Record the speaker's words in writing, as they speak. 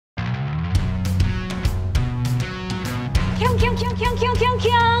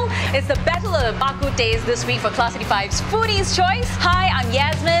It's the battle of the Bak Kut Tehs this week for Class 95's Foodie's Choice. Hi, I'm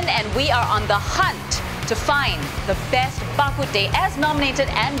Yasmin and we are on the hunt to find the best Bak Kut Teh as nominated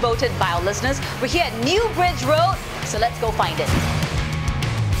and voted by our listeners. We're here at New Bridge Road, so let's go find it.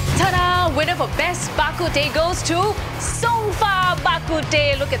 Ta-da! Winner for Best Bak Kut Teh goes to Song Fa Bak Kut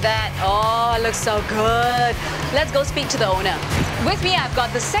Teh. Look at that. Oh, it looks so good. Let's go speak to the owner. With me, I've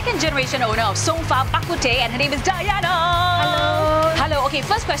got the second generation owner of Song Fa Bak Kut Teh and her name is Diana. Hello. Hello. Okay,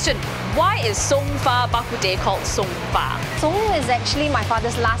 first question. Why is Song Fa Bak Kut Teh called Song Fa? Song is actually my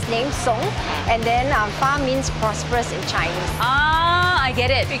father's last name, Song, and then Fa means prosperous in Chinese. Ah, I get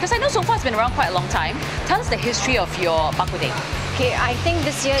it. Because I know Song Fa has been around quite a long time. Tell us the history of your Bak Kut Teh. Okay, I think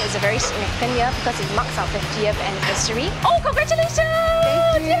this year is a very significant year because it marks our 50th anniversary. Oh, congratulations!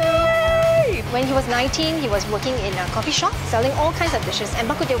 Thank you! Yay! When he was 19, he was working in a coffee shop, selling all kinds of dishes, and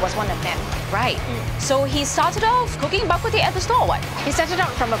Bak Kut Teh was one of them. Right. So he started off cooking Bak Kut Teh at the store, what? He started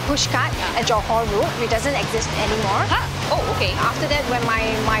out from a pushcart at Johor Road, which doesn't exist anymore. Huh? Oh, okay. After that, when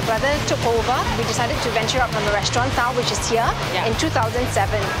my brother took over, we decided to venture out from the restaurant style, which is here, in 2007.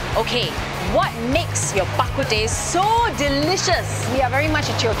 Okay, what makes your Bak Kut Teh so delicious? We are very much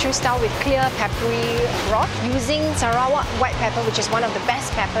a Teochew style with clear peppery broth using Sarawak white pepper, which is one of the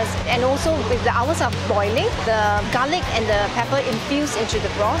best peppers. And also with the hours of boiling, the garlic and the pepper infused into the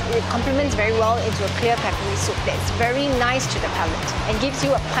broth, it complements very well into a clear peppery soup that's very nice to the palate and gives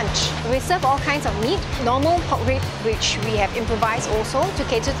you a punch. We serve all kinds of meat, normal pork rib, which we have improvised also to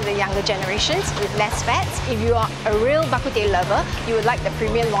cater to the younger generations with less fats. If you are a real Bak Kut Teh lover, you would like the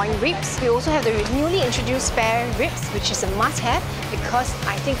premium loin ribs. We also have the newly introduced spare ribs, which is a must-have because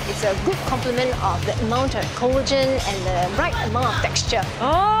I think it's a good complement of the amount of collagen and the right amount of texture.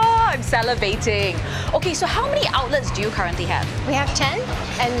 Oh, I'm salivating. Okay, so how many outlets do you currently have? We have 10,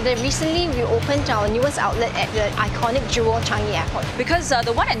 and then recently we opened our newest outlet at the iconic Jewel Changi Airport. Because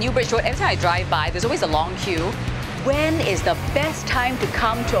the one at New Bridge Road, every time I drive by, there's always a long queue. When is the best time to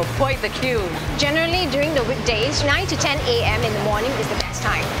come to avoid the queue? Generally, during the weekdays, 9 to 10 a.m. in the morning is the best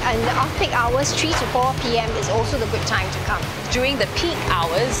time. And the off-peak hours, 3 to 4 p.m. is also the good time to come. During the peak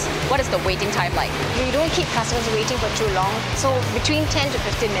hours, what is the waiting time like? We don't keep customers waiting for too long, so between 10 to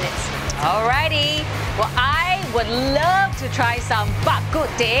 15 minutes. Alrighty. Well, I would love to try some Bak Kut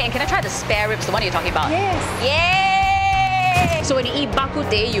Teh. And can I try the spare ribs, the one you're talking about? Yes. Yay! So when you eat Bak Kut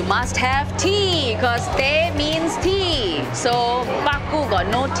Teh, you must have tea, because Teh means tea. So Bak Kut got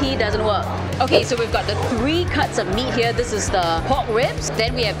no tea doesn't work. Okay, so we've got the 3 cuts of meat here. This is the pork ribs.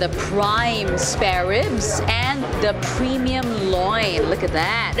 Then we have the prime spare ribs and the premium loin. Look at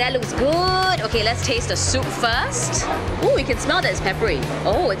that. That looks good. Okay, let's taste the soup first. Oh, you can smell that it's peppery.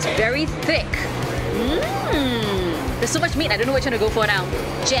 Oh, it's very thick. There's so much meat, I don't know which one to go for now.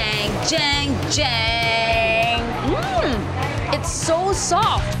 Jang, jang, jang. It's so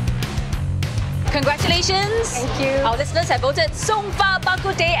soft. Congratulations. Thank you. Our listeners have voted Song Fa Bak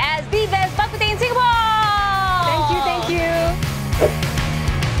Kut Teh as the best Bak Kut Teh